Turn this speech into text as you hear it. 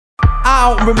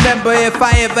I don't remember if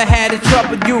I ever had a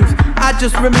troubled youth. I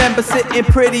just remember sitting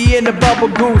pretty in the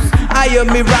bubble goose. I hear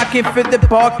me rocking for the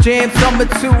Park Jam, summer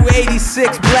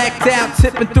 286, blacked out,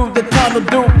 tipping through the tunnel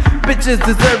dude. Bitches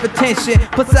deserve attention,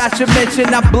 plus I should mention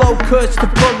I blow kush to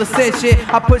full ascension.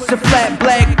 I push the flat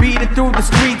black beater through the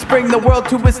streets, bring the world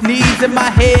to its knees. In my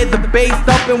head, the bass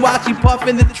thumping while she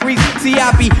puffing the trees. See,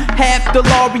 I be half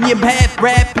DeLorean, half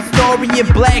rap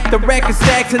historian, black. The record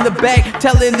stacks in the back,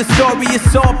 telling the story.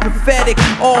 It's all prophetic,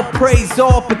 all praise,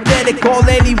 all pathetic. All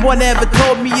anyone ever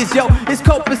told me is, yo, it's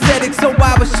copacetic. So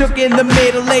I was shook in the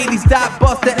middle 80s, dot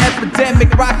buster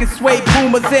epidemic, rockin' suede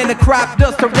boomers and a crop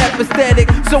duster rap aesthetic.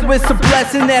 So it's a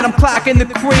blessing that I'm clocking the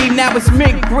cream. Now it's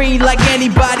mint green like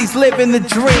anybody's living the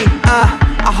dream.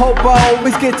 I hope I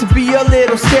always get to be a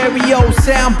little stereo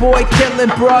sound boy,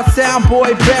 killing bruh, sound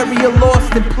boy, burial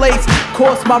lost in place.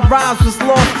 Course my rhymes was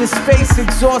lost in space,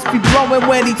 exhaust be blowing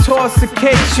when he toss a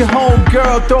case. Your home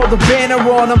girl, throw the banner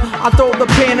on him, I throw the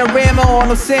panorama on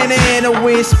him. Santa Ana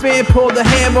wind spin, pull the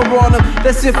hammer on him.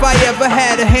 That's if I ever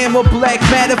had a hammer black.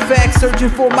 Matter of fact, searching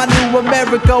for my new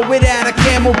America without a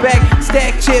camelback.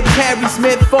 Stack chip, Harry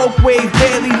Smith, folk wave,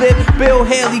 Bailey Lip, Bill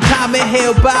Haley, Comet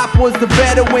Hale-Bopp was the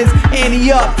Bedouins.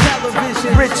 Annie up,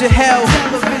 television, Richard Hell,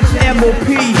 MOP,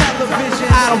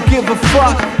 I don't give a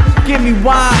fuck. Give me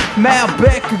wine,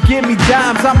 Malbec, or give me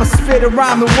dimes. I'ma spit a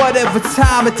rhyme in whatever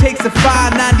time it takes to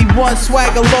find 91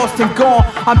 swagger lost and gone.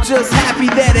 I'm just happy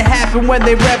that it happened when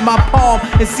they read my palm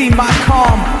and see my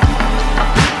calm.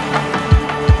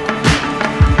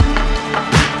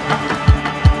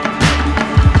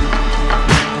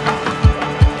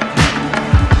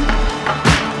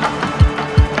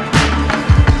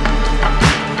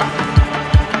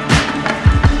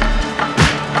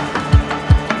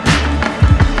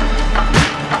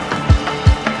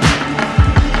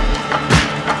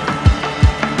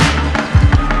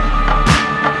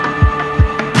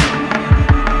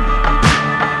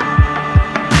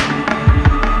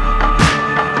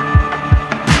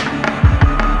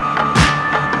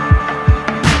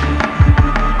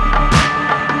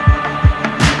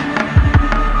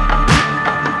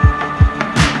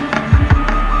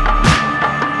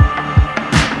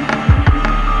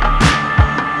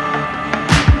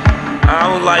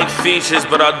 Like features,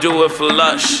 but I'll do it for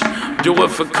lush. Do it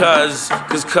for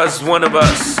cuz one of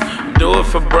us. Do it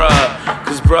for bruh,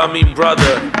 cause bruh me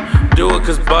brother. Do it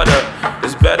cause butter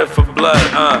is better for blood.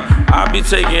 I be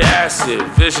taking acid,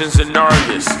 visions and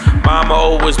Nargis. Mama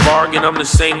always bargain, I'm the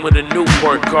same with a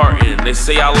Newport carton. They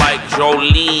say I like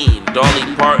Jolene,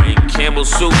 Dolly Parton, Campbell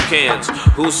soup cans,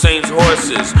 Hussein's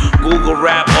horses. Google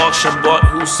rap auction bought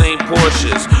Hussein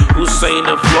Porsches. Hussein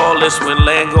and flawless when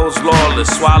land goes lawless.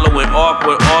 Swallowing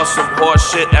awkward, awesome horse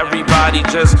shit. Everybody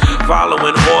just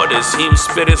following orders. Heems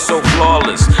spit it so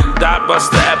flawless. Dot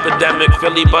buster epidemic,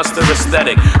 Philly buster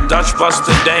aesthetic. Dutch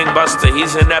buster, dang buster,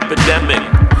 he's an epidemic.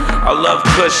 I love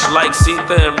Kush like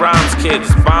Sita and Rhymes kids,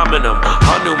 bombing them.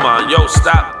 Hanuman, yo,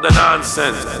 stop the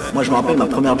nonsense. Moi je me rappelle ma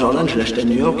première Jordan, je l'ai achetée à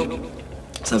New York.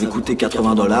 Ça avait coûté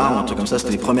 $80, un truc comme ça.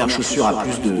 C'était les premières chaussures à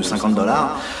plus de $50.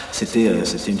 C'était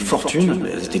une fortune.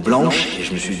 Elles étaient blanches et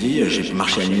je me suis dit, j'ai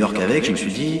marché à New York avec. Je me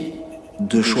suis dit,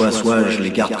 deux choix, soit je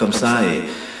les garde comme ça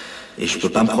et je peux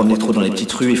pas me promener trop dans les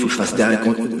petites rues. Il faut que je fasse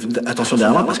attention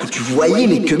derrière moi parce que tu voyais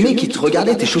les queumés qui te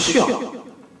regardaient tes chaussures.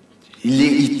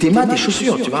 Il t'aima tes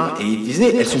chaussures, tu vois, et il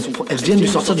disait, elles viennent de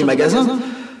sortir du magasin,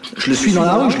 je le suis dans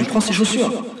la rue, je lui prends ses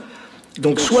chaussures.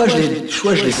 Donc soit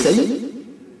je les saillis,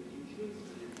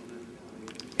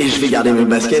 et je vais garder mes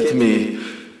baskets, mais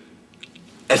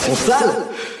elles sont sales,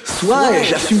 soit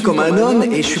j'assume comme un homme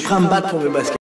et je suis prêt à me battre pour mes baskets.